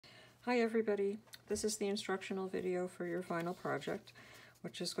Hi everybody, this is the instructional video for your final project,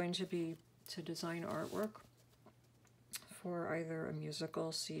 which is going to be to design artwork for either a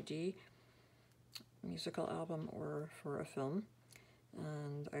musical CD, musical album, or for a film.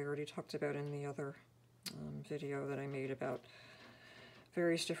 And I already talked about in the other video that I made about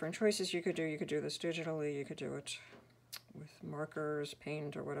various different choices you could do. You could do this digitally, you could do it with markers,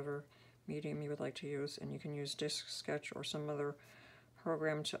 paint, or whatever medium you would like to use, and you can use Disk Sketch or some other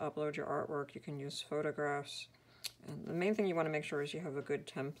program to upload your artwork. You can use photographs, and the main thing you want to make sure is you have a good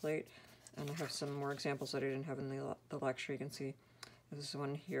template. And I have some more examples that I didn't have in the lecture. You can see this is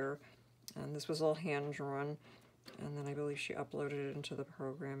one here, and this was all hand drawn, and then I believe she uploaded it into the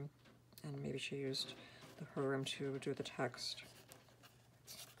program, and maybe she used the program to do the text.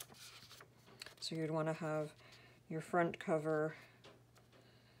 So you'd want to have your front cover,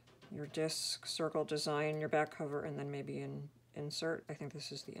 your disc circle design, your back cover, and then maybe an insert. I think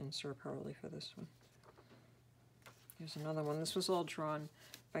this is the insert probably for this one. Here's another one. This was all drawn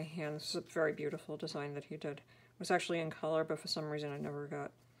by hand. This is a very beautiful design that he did. It was actually in color, but for some reason I never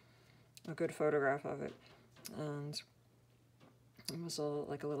got a good photograph of it. And it was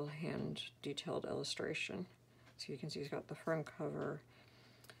like a little hand detailed illustration. So you can see he's got the front cover,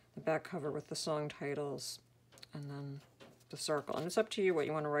 the back cover with the song titles, and then the circle. And it's up to you what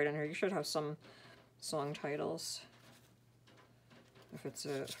you want to write on here. You should have some song titles if it's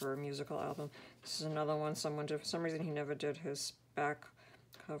for a musical album. This is another one someone did. For some reason he never did his back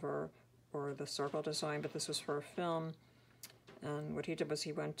cover or the circle design, but this was for a film. And what he did was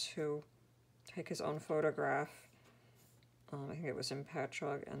he went to take his own photograph. I think it was in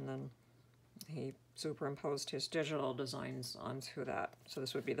Patchogue, and then he superimposed his digital designs onto that. So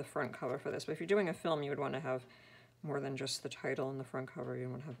this would be the front cover for this. But if you're doing a film, you would want to have more than just the title and the front cover. You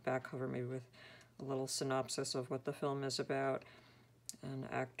want to have back cover maybe with a little synopsis of what the film is about, and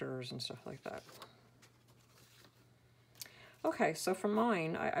actors and stuff like that. Okay, so for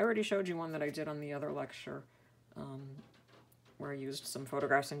mine, I already showed you one that I did on the other lecture, where I used some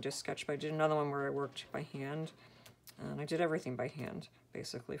photographs in Disk Sketch, but I did another one where I worked by hand, and I did everything by hand,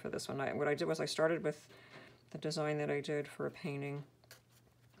 basically, for this one. What I did was I started with the design that I did for a painting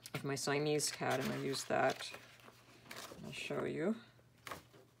of my Siamese cat, and I used that. I'll show you.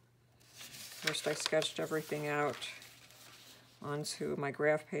 First I sketched everything out onto my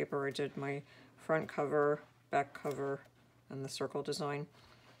graph paper. I did my front cover, back cover, and the circle design.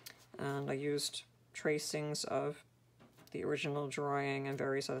 And I used tracings of the original drawing and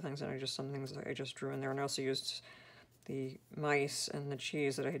various other things, and some things that I just drew in there. And I also used the mice and the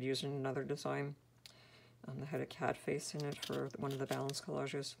cheese that I had used in another design. That had a cat face in it for one of the balance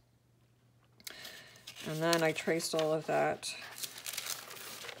collages. And then I traced all of that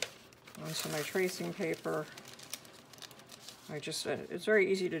onto my tracing paper. It's very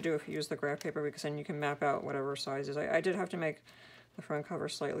easy to do if you use the graph paper, because then you can map out whatever sizes. I did have to make the front cover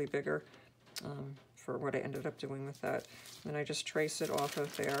slightly bigger for what I ended up doing with that. Then I just trace it off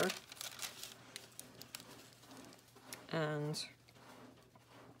of there. And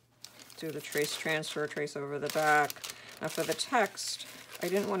do the trace transfer, trace over the back. Now for the text, I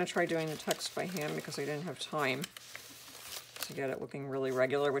didn't want to try doing the text by hand because I didn't have time to get it looking really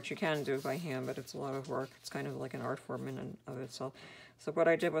regular, which you can do by hand, but it's a lot of work. It's kind of like an art form in and of itself. So what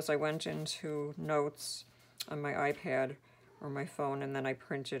I did was I went into notes on my iPad or my phone, and then I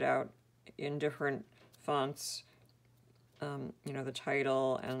printed out in different fonts, you know, the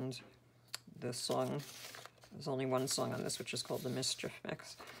title and the song. There's only one song on this, which is called The Mischief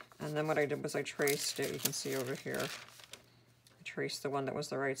Mix. And then what I did was I traced it. You can see over here. I traced the one that was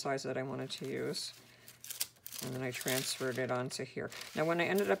the right size that I wanted to use. And then I transferred it onto here. Now when I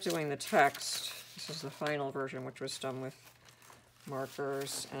ended up doing the text, this is the final version, which was done with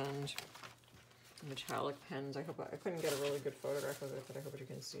markers and metallic pens. I couldn't get a really good photograph of it, but I hope you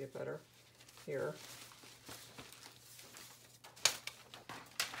can see it better here.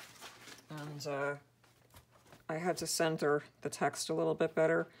 And I had to center the text a little bit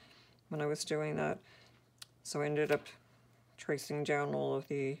better when I was doing that. So I ended up transferring down all of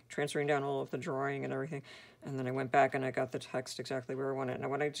the drawing and everything. And then I went back and I got the text exactly where I wanted it. Now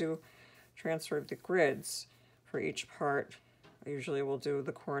when I do transfer the grids for each part, I usually will do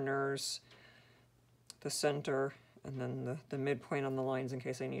the corners, the center, and then the midpoint on the lines in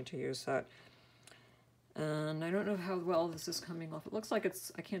case I need to use that. And I don't know how well this is coming off. It looks like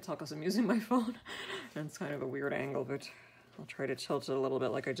I can't tell because I'm using my phone. And it's kind of a weird angle, but I'll try to tilt it a little bit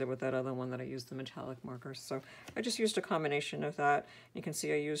like I did with that other one that I used the metallic markers. So I just used a combination of that. You can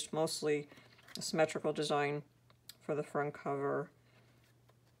see I used mostly a symmetrical design for the front cover,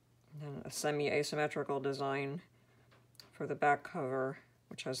 and then a semi-asymmetrical design for the back cover,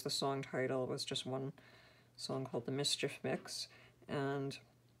 which has the song title. It was just one song called The Mischief Mix, and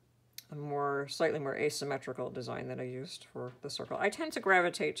a slightly more asymmetrical design that I used for the circle. I tend to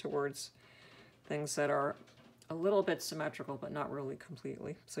gravitate towards things that are a little bit symmetrical, but not really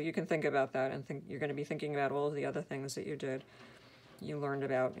completely. So you can think about that, and you're going to be thinking about all of the other things that you learned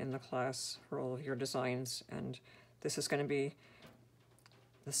about in the class for all of your designs, and this is going to be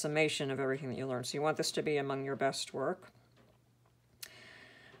the summation of everything that you learned. So you want this to be among your best work.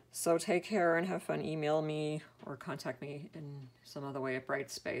 So take care and have fun. Email me or contact me in some other way at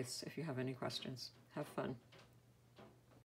Brightspace if you have any questions. Have fun.